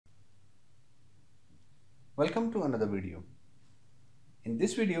Welcome to another video. In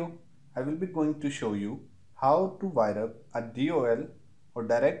this video, I will be going to show you how to wire up a DOL or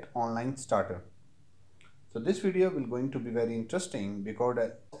direct online starter. So this video will going to be very interesting because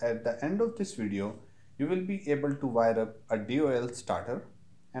at the end of this video, you will be able to wire up a DOL starter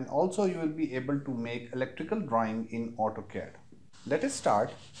and also you will be able to make electrical drawing in AutoCAD. Let us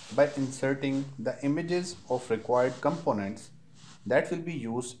start by inserting the images of required components that will be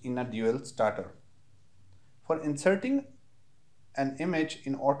used in a DOL starter. For inserting an image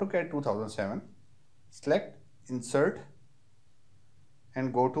in AutoCAD 2007, select Insert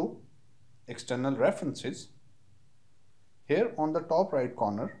and go to External References. Here on the top right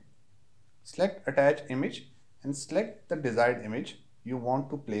corner, select Attach Image and select the desired image you want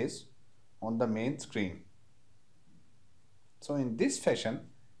to place on the main screen. So in this fashion,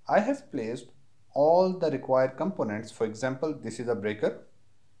 I have placed all the required components. For example, this is a breaker,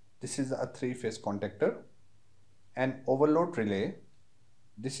 this is a 3-phase contactor, an overload relay,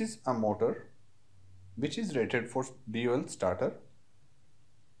 this is a motor which is rated for DOL starter,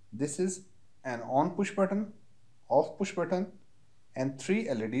 this is an on push button, off push button and 3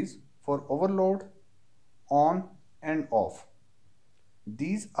 LEDs for overload, on and off.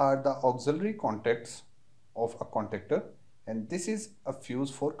 These are the auxiliary contacts of a contactor and this is a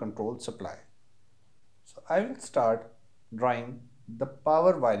fuse for control supply. So I will start drawing the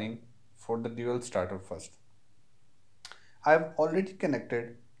power wiring for the DOL starter first. I have already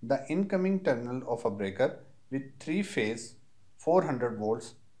connected the incoming terminal of a breaker with 3-phase 400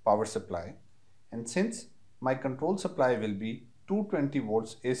 volts power supply, and since my control supply will be 220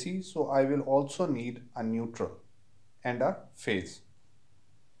 volts AC, so I will also need a neutral and a phase.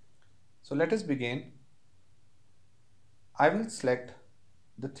 So let us begin. I will select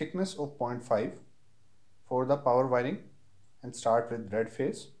the thickness of 0.5 for the power wiring and start with red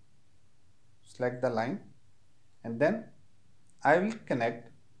phase. Select the line and then I will connect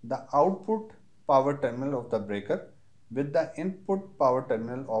the output power terminal of the breaker with the input power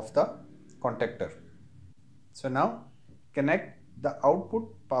terminal of the contactor. So now connect the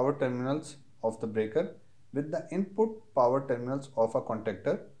output power terminals of the breaker with the input power terminals of a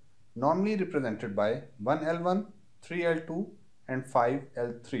contactor, normally represented by 1L1, 3L2 and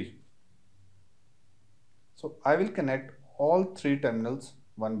 5L3. So I will connect all 3 terminals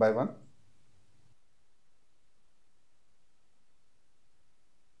one by one.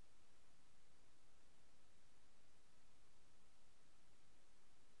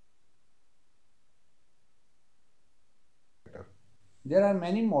 There are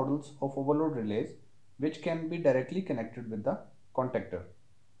many models of overload relays which can be directly connected with the contactor.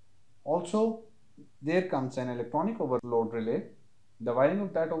 Also, there comes an electronic overload relay. The wiring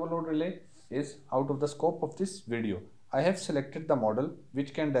of that overload relay is out of the scope of this video. I have selected the model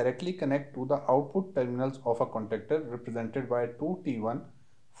which can directly connect to the output terminals of a contactor represented by 2T1,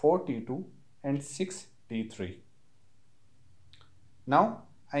 4T2 and 6T3. Now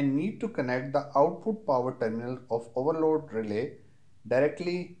I need to connect the output power terminal of overload relay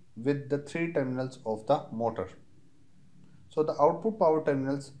directly with the 3 terminals of the motor. So the output power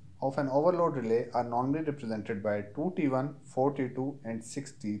terminals of an overload relay are normally represented by 2T1, 4T2 and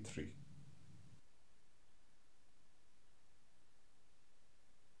 6T3.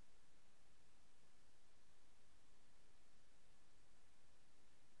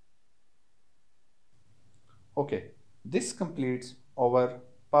 Okay, this completes our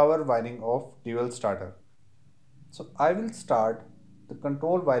power wiring of DOL starter. So I will start the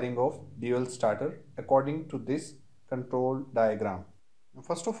control wiring of DOL starter according to this control diagram. Now,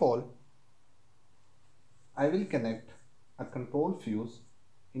 first of all, I will connect a control fuse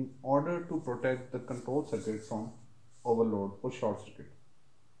in order to protect the control circuit from overload or short circuit.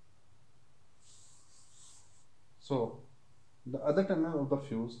 So the other terminal of the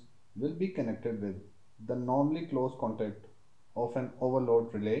fuse will be connected with the normally closed contact of an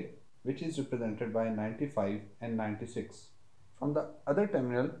overload relay, which is represented by 95 and 96. From the other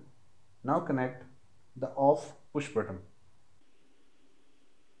terminal, now connect the off push button.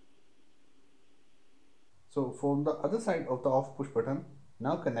 So from the other side of the off push button,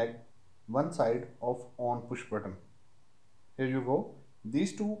 now connect one side of on push button. Here you go.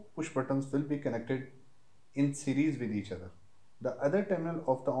 These 2 push buttons will be connected in series with each other. The other terminal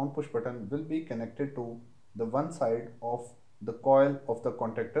of the on push button will be connected to the one side of the coil of the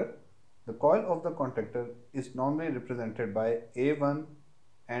contactor. The coil of the contactor is normally represented by A1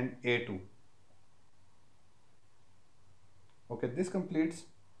 and A2. Okay, this completes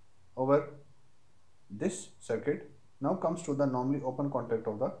our this circuit. Now comes to the normally open contact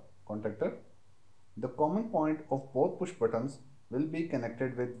of the contactor. The common point of both push buttons will be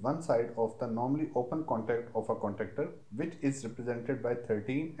connected with one side of the normally open contact of a contactor, which is represented by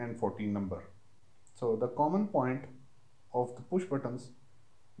 13 and 14 number. So the common point of the push buttons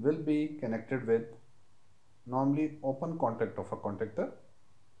will be connected with normally open contact of a contactor.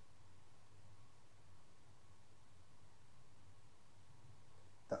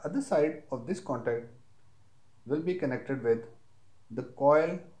 The other side of this contact will be connected with the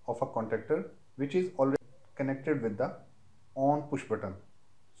coil of a contactor, which is already connected with the on push button.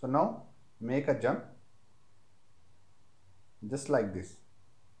 So now make a jump just like this.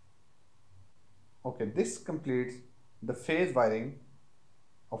 Okay, this completes the phase wiring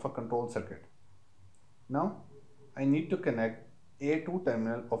of a control circuit. Now I need to connect A2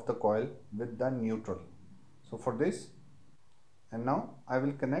 terminal of the coil with the neutral. So for this, and now I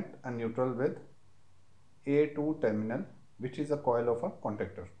will connect a neutral with A2 terminal, which is a coil of a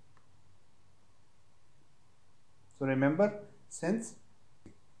contactor. So remember, since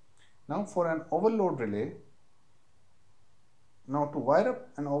now for an overload relay, now to wire up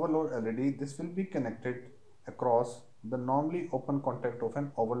an overload LED, this will be connected across the normally open contact of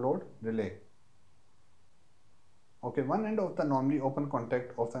an overload relay. Okay, one end of the normally open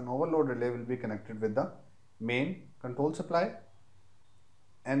contact of an overload relay will be connected with the main control supply,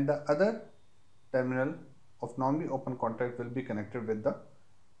 and the other terminal of normally open contact will be connected with the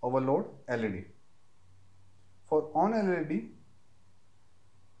overload LED. For on LED,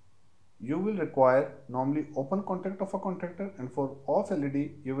 you will require normally open contact of a contactor, and for off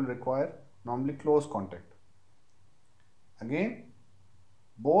LED, you will require normally closed contact. Again,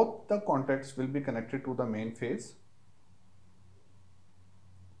 both the contacts will be connected to the main phase.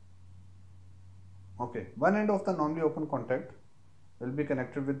 Okay, one end of the normally open contact will be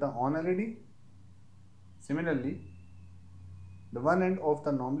connected with the on LED. Similarly, the one end of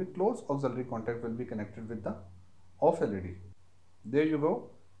the normally closed auxiliary contact will be connected with the off LED. There you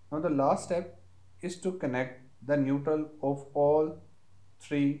go. Now the last step is to connect the neutral of all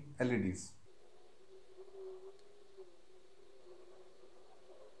three LEDs.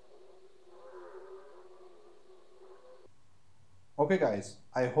 Okay guys,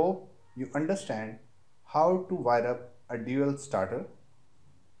 I hope you understand how to wire up a DOL starter.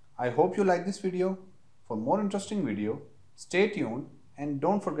 I hope you like this video. For more interesting video, stay tuned and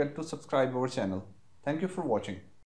don't forget to subscribe our channel. Thank you for watching.